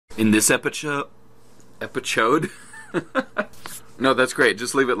In this episode? No, that's great.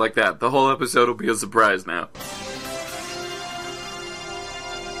 Just leave it like that. The whole episode will be a surprise now.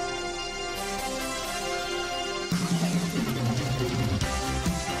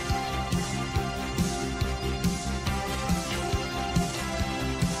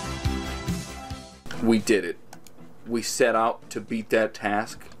 We did it. We set out to beat that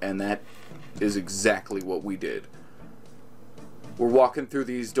task, and that is exactly what we did. We're walking through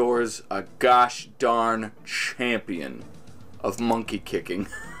these doors a gosh darn champion of monkey kicking.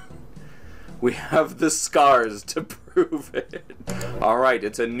 We have the scars to prove it. Alright,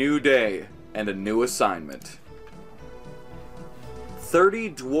 it's a new day and a new assignment.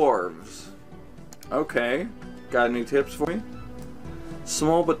 30 dwarves. Okay, got any tips for me?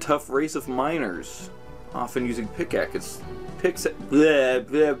 Small but tough race of miners, often using pickaxes.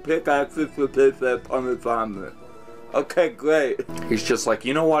 Okay, great. He's just like,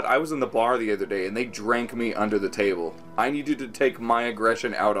 you know what? I was in the bar the other day and they drank me under the table. I need you to take my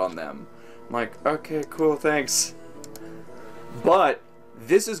aggression out on them. I'm like, okay, cool, thanks. But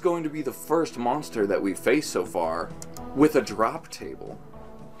this is going to be the first monster that we face so far with a drop table.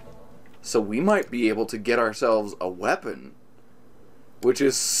 So we might be able to get ourselves a weapon, which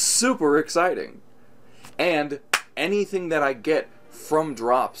is super exciting. And anything that I get from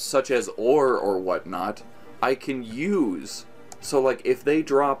drops, such as ore or whatnot, I can use. So like if they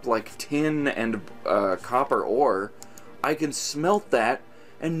drop like tin and copper ore, I can smelt that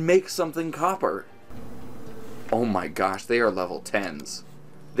and make something copper. Oh my gosh, they are level 10s.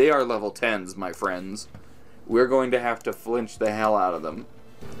 They are level 10s, my friends. We're going to have to flinch the hell out of them.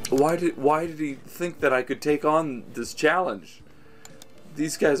 Why did he think that I could take on this challenge?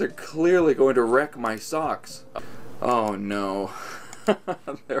 These guys are clearly going to wreck my socks. Oh no.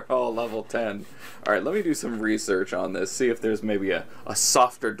 They're all level 10. Alright, let me do some research on this, see if there's maybe a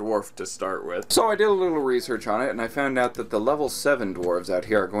softer dwarf to start with. So I did a little research on it, and I found out that the level 7 dwarves out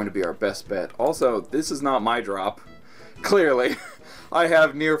here are going to be our best bet. Also, this is not my drop. Clearly. I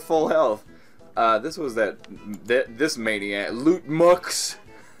have near full health. This was this maniac. Loot Mux.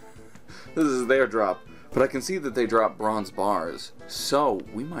 This is their drop. But I can see that they drop bronze bars, so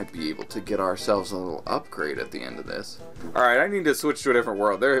we might be able to get ourselves a little upgrade at the end of this. Alright, I need to switch to a different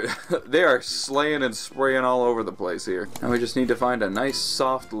world. They are slaying and spraying all over the place here. And we just need to find a nice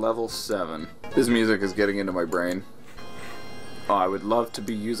soft level 7. This music is getting into my brain. Oh, I would love to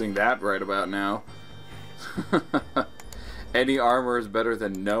be using that right about now. Any armor is better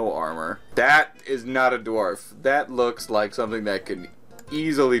than no armor. That is not a dwarf. That looks like something that can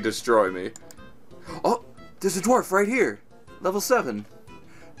easily destroy me. Oh, there's a dwarf right here. Level 7.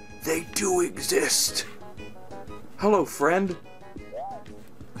 They do exist. Hello, friend.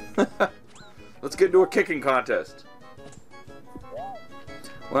 Let's get into a kicking contest.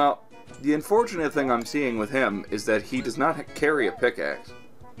 Well, the unfortunate thing I'm seeing with him is that he does not carry a pickaxe.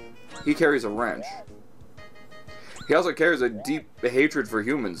 He carries a wrench. He also carries a deep hatred for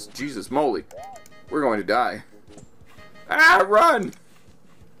humans. Jesus moly. We're going to die. Ah, run!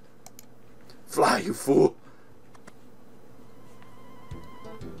 Fly, you fool!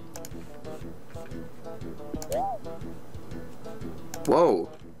 Whoa.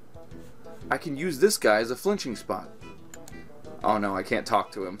 I can use this guy as a flinching spot. Oh no, I can't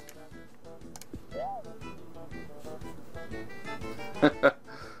talk to him.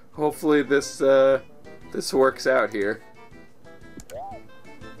 Hopefully this works out here.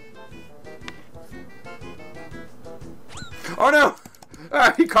 Oh no!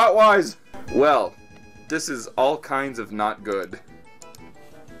 Ah, he caught Wise! Well, this is all kinds of not good.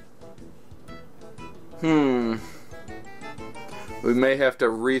 We may have to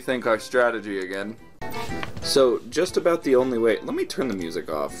rethink our strategy again. So, just about the only way... Let me turn the music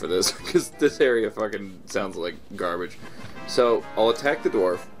off for this, because this area fucking sounds like garbage. So, I'll attack the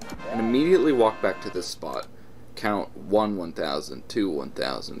dwarf, and immediately walk back to this spot. Count 1 1000, 2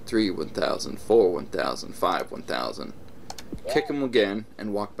 1000, 3 1000, 4 1000, 5 1000. Kick him again,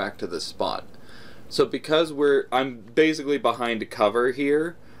 and walk back to this spot. So because I'm basically behind cover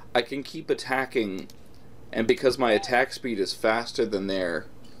here, I can keep attacking, and because my attack speed is faster than their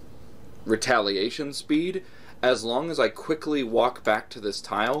retaliation speed, as long as I quickly walk back to this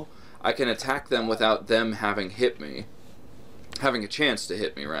tile, I can attack them without them having a chance to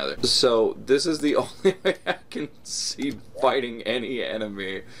hit me, rather. So this is the only way I can see fighting any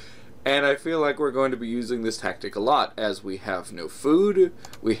enemy. And I feel like we're going to be using this tactic a lot, as we have no food,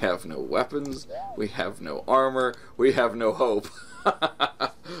 we have no weapons, we have no armor, we have no hope.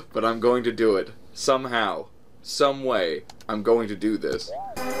 But I'm going to do it. Somehow. Some way. I'm going to do this.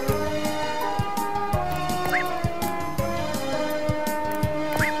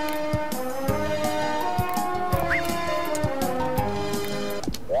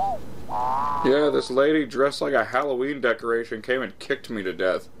 Yeah, this lady dressed like a Halloween decoration came and kicked me to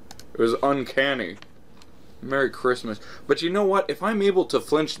death. It was uncanny. Merry Christmas. But you know what? If I'm able to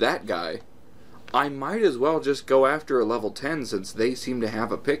flinch that guy, I might as well just go after a level 10 since they seem to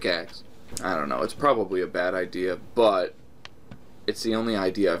have a pickaxe. I don't know. It's probably a bad idea, but it's the only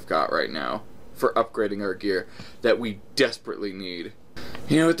idea I've got right now for upgrading our gear that we desperately need.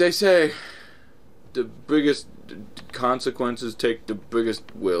 You know what they say? The biggest consequences take the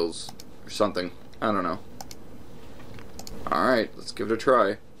biggest wills. Or something. I don't know. Alright, let's give it a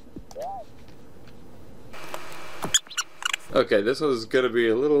try. Okay, this was gonna be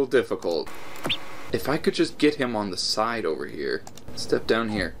a little difficult. If I could just get him on the side over here. Step down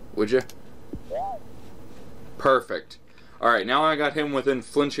here, would you? Perfect. Alright, now I got him within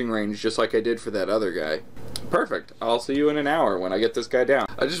flinching range just like I did for that other guy. Perfect. I'll see you in an hour when I get this guy down.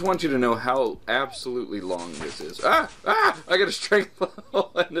 I just want you to know how absolutely long this is. I got a strength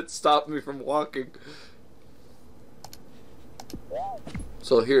level and it stopped me from walking.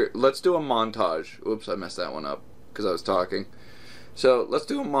 So here, let's do a montage. Oops, I messed that one up because I was talking. So let's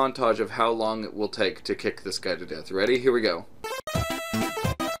do a montage of how long it will take to kick this guy to death. Ready? Here we go.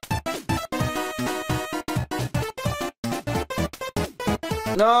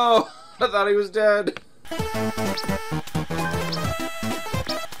 No! I thought he was dead.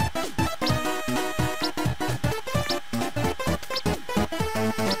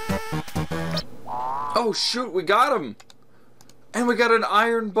 Oh shoot, we got him! And we got an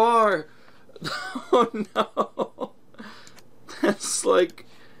iron bar! Oh no! That's like...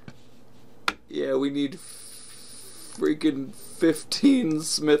 Yeah, we need freaking 15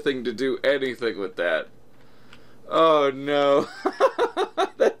 smithing to do anything with that. Oh no.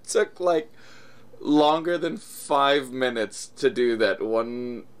 That took like longer than 5 minutes to do that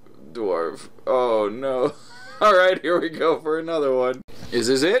one dwarf. Oh no. Alright, here we go for another one. Is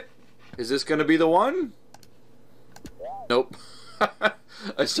this it? Is this gonna be the one? Nope.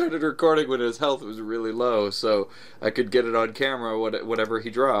 I started recording when his health was really low, so I could get it on camera whatever he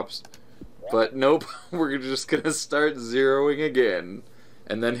drops. But nope, we're just gonna start zeroing again.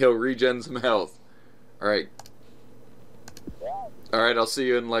 And then he'll regen some health. Alright. Alright, I'll see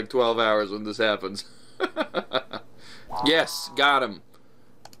you in like 12 hours when this happens. Yes, got him.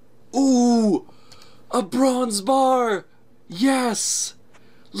 Ooh! A bronze bar! Yes!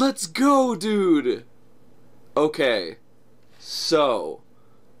 Let's go, dude! Okay. So,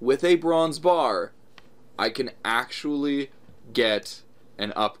 with a bronze bar, I can actually get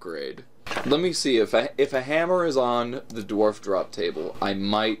an upgrade. Let me see, if a hammer is on the dwarf drop table, I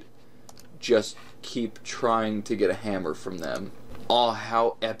might just keep trying to get a hammer from them. Oh,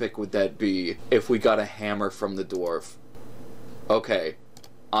 how epic would that be if we got a hammer from the dwarf. Okay,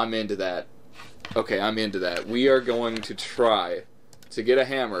 I'm into that. Okay, I'm into that. We are going to try to get a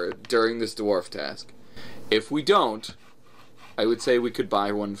hammer during this dwarf task. If we don't, I would say we could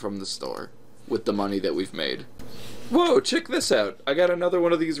buy one from the store with the money that we've made. Whoa, check this out. I got another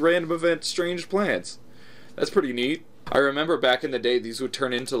one of these random event strange plants. That's pretty neat. I remember back in the day these would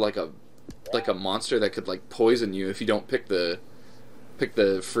turn into like a monster that could like poison you if you don't pick the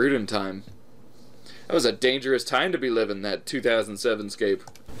fruit in time. That was a dangerous time to be living, that 2007 scape.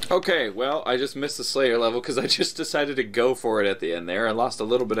 Okay, well, I just missed the Slayer level because I just decided to go for it at the end there. I lost a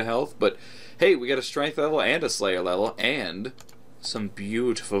little bit of health, but hey, we got a strength level and a Slayer level and some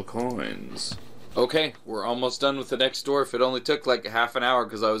beautiful coins. Okay, we're almost done with the next dwarf. It only took like half an hour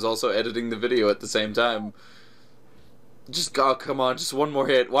because I was also editing the video at the same time. Just, oh, come on, just one more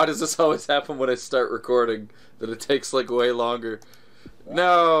hit. Why does this always happen when I start recording? That it takes like way longer.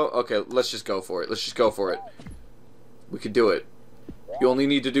 No! Okay, let's just go for it. Let's just go for it. We can do it. You only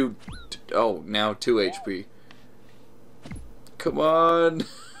need to do... Oh, now 2 HP. Come on!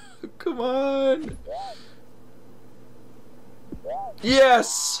 Come on!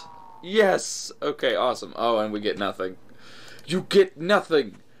 Yes! Yes! Okay, awesome. Oh, and we get nothing. You get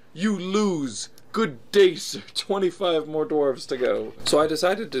nothing! You lose! Good day, sir. 25 more dwarves to go. So I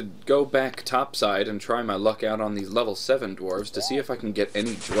decided to go back topside and try my luck out on these level 7 dwarves to see if I can get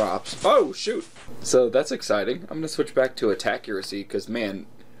any drops. Oh, shoot! So that's exciting. I'm gonna switch back to attack accuracy, because, man,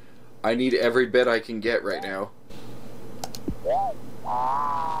 I need every bit I can get right now.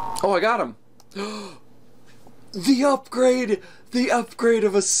 Oh, I got him! The upgrade! The upgrade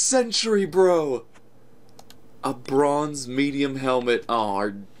of a century, bro! A bronze medium helmet. Oh,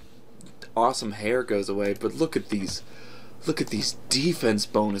 our awesome hair goes away, but look at these defense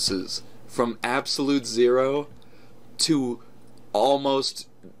bonuses from absolute 0 to almost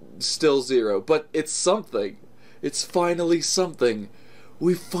still 0, but it's something. It's finally something.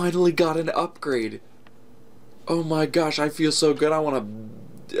 We finally got an upgrade. Oh my gosh, I feel so good. I want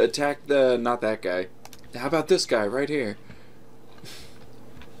to attack the... not that guy. How about this guy right here?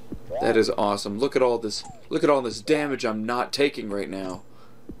 That is awesome. Look at all this. Look at all this damage I'm not taking right now.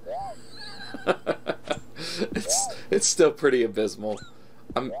 it's still pretty abysmal.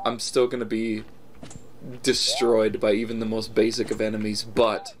 I'm still gonna be destroyed by even the most basic of enemies,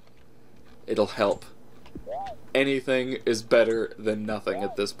 but it'll help. Anything is better than nothing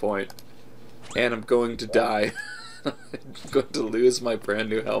at this point. And I'm going to die. I'm going to lose my brand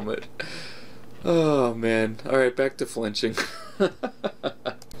new helmet. Oh man. Alright, back to flinching.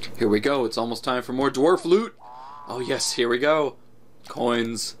 Here we go. It's almost time for more dwarf loot. Oh yes, here we go.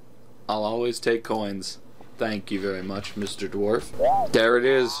 Coins. I'll always take coins. Thank you very much, Mr. Dwarf. There it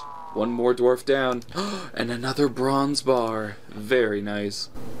is. One more dwarf down. And another bronze bar. Very nice.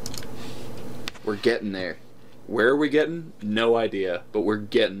 We're getting there. Where are we getting? No idea, but we're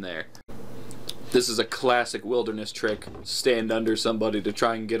getting there. This is a classic wilderness trick. Stand under somebody to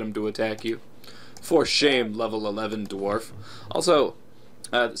try and get them to attack you. For shame, level 11 dwarf. Also,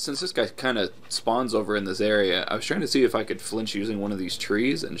 since this guy kind of spawns over in this area, I was trying to see if I could flinch using one of these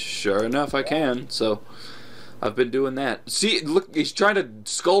trees, and sure enough I can, so I've been doing that. See, look, he's trying to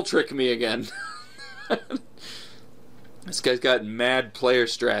skull trick me again. This guy's got mad player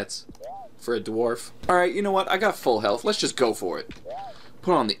strats for a dwarf. Alright, you know what? I got full health. Let's just go for it.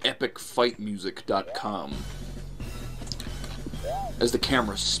 Put on the epicfightmusic.com. As the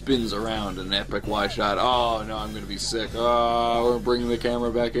camera spins around in an epic wide shot. Oh no, I'm gonna be sick. Oh, we're bringing the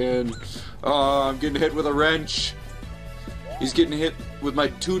camera back in. Oh, I'm getting hit with a wrench. He's getting hit with my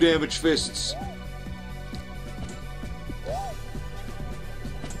 2 damaged fists.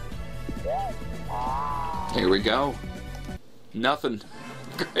 Here we go. Nothing.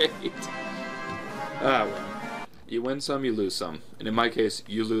 Great. Ah, well. You win some, you lose some. And in my case,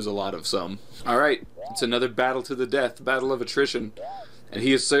 you lose a lot of some. Alright, it's another battle to the death, battle of attrition. And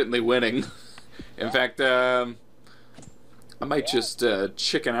he is certainly winning. In fact, I might just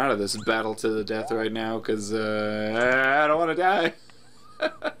chicken out of this battle to the death right now, because I don't want to die.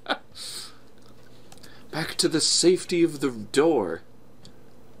 Back to the safety of the door.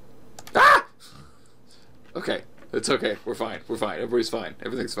 Ah! Okay, it's okay. We're fine. We're fine. Everybody's fine.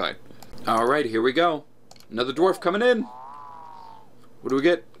 Everything's fine. Alright, here we go. Another dwarf coming in. What do we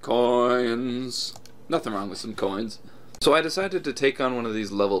get? Coins. Nothing wrong with some coins. So I decided to take on one of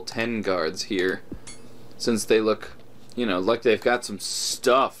these level 10 guards here, since they look, you know, like they've got some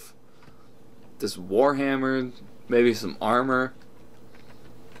stuff. This warhammer, maybe some armor.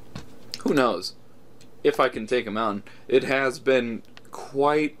 Who knows? If I can take them out. It has been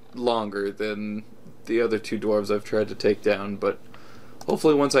quite longer than the other 2 dwarves I've tried to take down, but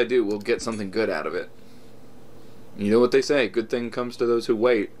hopefully once I do, we'll get something good out of it. You know what they say, good thing comes to those who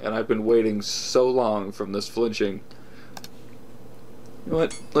wait, and I've been waiting so long from this flinching. You know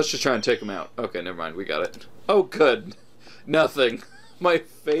what? Let's just try and take them out. Okay, never mind, we got it. Oh, good. Nothing. My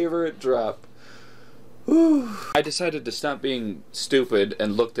favorite drop. Whew. I decided to stop being stupid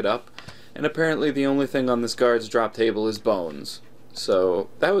and looked it up, and apparently the only thing on this guard's drop table is bones. So,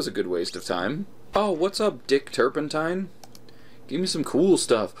 that was a good waste of time. Oh, what's up, Dick Turpentine? Give me some cool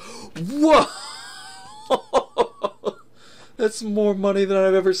stuff. Whoa! That's more money than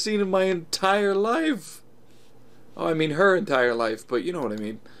I've ever seen in my entire life. Oh, I mean her entire life, but you know what I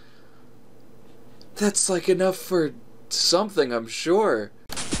mean. That's like enough for something, I'm sure.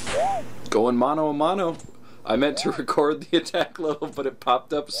 Going mano a mano. I meant to record the attack level, but it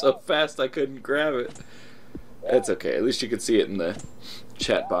popped up so fast I couldn't grab it. It's okay, at least you could see it in the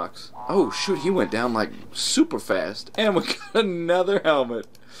chat box. Oh shoot, he went down like super fast. And we got another helmet.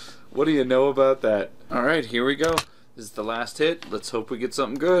 What do you know about that? Alright, here we go. This is the last hit. Let's hope we get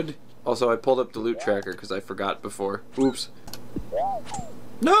something good. Also, I pulled up the loot tracker because I forgot before. Oops.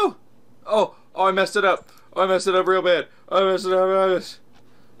 No! Oh, I messed it up. Oh, I messed it up real bad. I messed it up.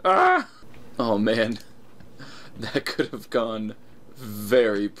 Ah! Oh man. That could have gone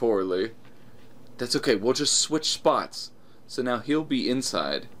very poorly. That's okay, we'll just switch spots. So now he'll be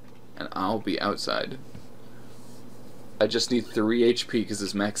inside, and I'll be outside. I just need 3 HP because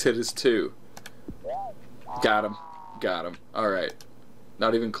his max hit is 2. Got him. Got him. Alright.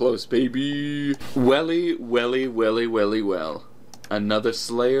 Not even close, baby. Welly, welly, welly, welly, well. Another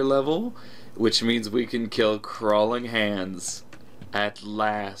Slayer level, which means we can kill crawling hands. At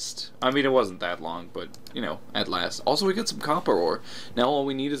last. I mean, it wasn't that long, but, you know, at last. Also, we got some copper ore. Now all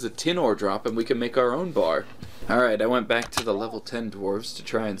we need is a tin ore drop, and we can make our own bar. Alright, I went back to the level 10 dwarves to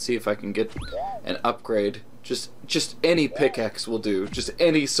try and see if I can get an upgrade. Just any pickaxe will do. Just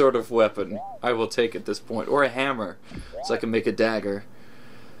any sort of weapon I will take at this point. Or a hammer, so I can make a dagger.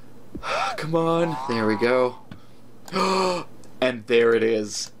 Come on. There we go. And there it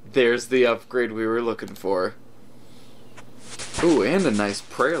is. There's the upgrade we were looking for. Ooh, and a nice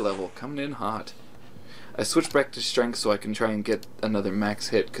prayer level coming in hot. I switched back to strength so I can try and get another max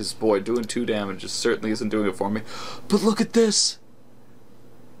hit, because boy, doing 2 damage just certainly isn't doing it for me. But look at this!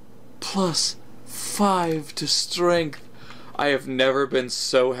 Plus 5 to strength. I have never been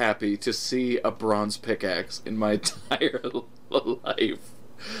so happy to see a bronze pickaxe in my entire life.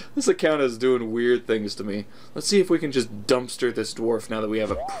 This account is doing weird things to me. Let's see if we can just dumpster this dwarf now that we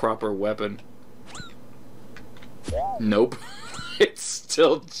have a proper weapon. Nope. It's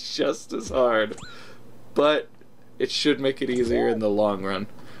still just as hard. But it should make it easier in the long run.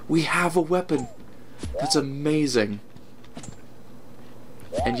 We have a weapon. That's amazing.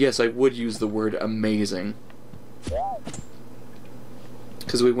 And yes, I would use the word amazing.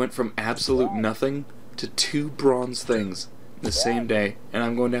 Because we went from absolute nothing to 2 bronze things in the same day. And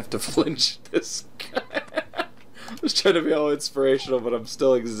I'm going to have to flinch this guy. I was trying to be all inspirational, but I'm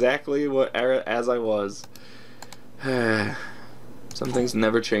still exactly as I was. Some things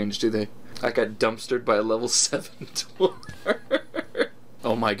never change, do they? I got dumpstered by a level 7 dwarf.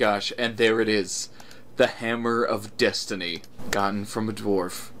 Oh my gosh, and there it is. The Hammer of Destiny. Gotten from a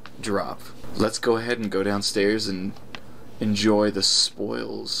dwarf. Drop. Let's go ahead and go downstairs and enjoy the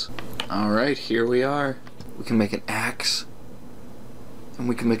spoils. Alright, here we are. We can make an axe. And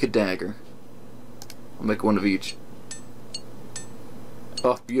we can make a dagger. I'll make one of each.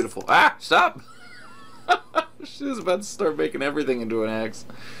 Oh, beautiful. Ah, stop! She was about to start making everything into an axe.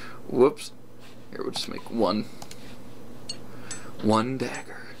 Whoops. Here, we'll just make one. One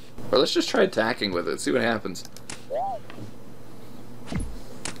dagger. Or let's just try attacking with it, see what happens.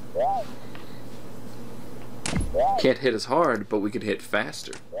 Can't hit as hard, but we can hit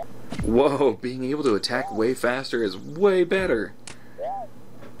faster. Whoa, being able to attack way faster is way better.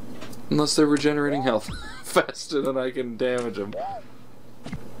 Unless they're regenerating health faster than I can damage them.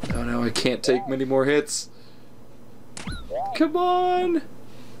 Oh no, I can't take many more hits. Come on!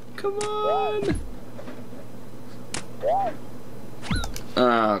 Come on!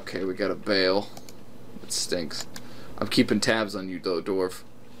 Okay, we got a bail. It stinks. I'm keeping tabs on you though, dwarf.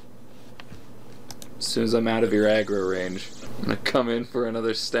 As soon as I'm out of your aggro range, I'm gonna come in for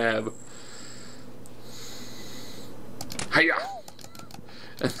another stab. Hiya!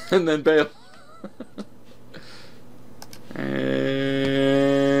 And then bail.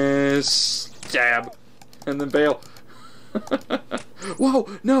 And stab. And then bail. Whoa!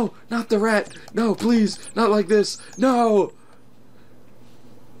 No! Not the rat! No, please! Not like this! No!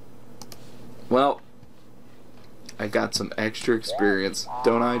 Well, I got some extra experience.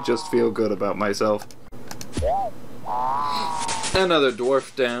 Don't I just feel good about myself? Another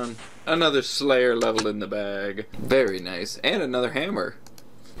dwarf down. Another slayer level in the bag. Very nice. And another hammer.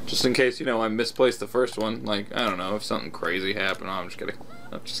 Just in case, you know, I misplaced the first one. Like, I don't know, if something crazy happened. Oh, I'm just kidding.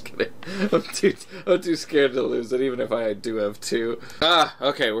 I'm just kidding. I'm too scared to lose it, even if I do have 2. Ah,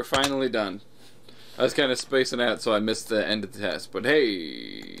 okay, we're finally done. I was kind of spacing out, so I missed the end of the test. But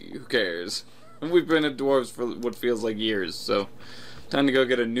hey, who cares? We've been at dwarves for what feels like years, so time to go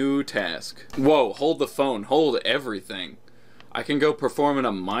get a new task. Whoa, hold the phone. Hold everything. I can go perform in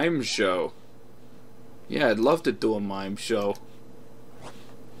a mime show. Yeah, I'd love to do a mime show.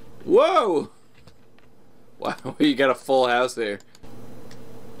 Whoa! Wow, you got a full house there.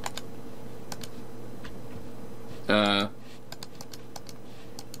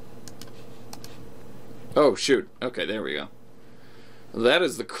 Oh, shoot. Okay, there we go. That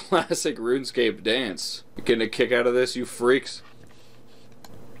is the classic RuneScape dance. You getting a kick out of this, you freaks?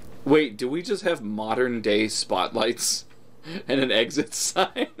 Wait, do we just have modern day spotlights and an exit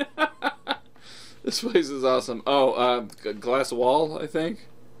sign? This place is awesome. Oh, glass wall, I think?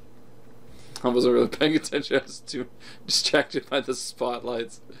 I wasn't really paying attention. I was too distracted by the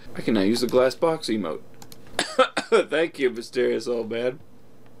spotlights. I can now use the glass box emote. Thank you, mysterious old man.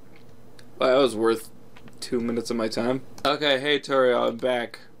 Well, that was worth 2 minutes of my time. Okay, hey Turio, I'm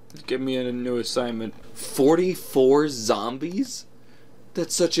back. Give me a new assignment. 44 zombies?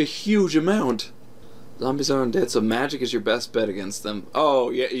 That's such a huge amount. Zombies are undead, so magic is your best bet against them. Oh,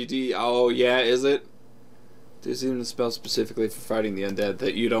 yeah, oh, yeah, is it? There's even a spell specifically for fighting the undead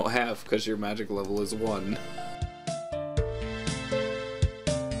that you don't have because your magic level is 1.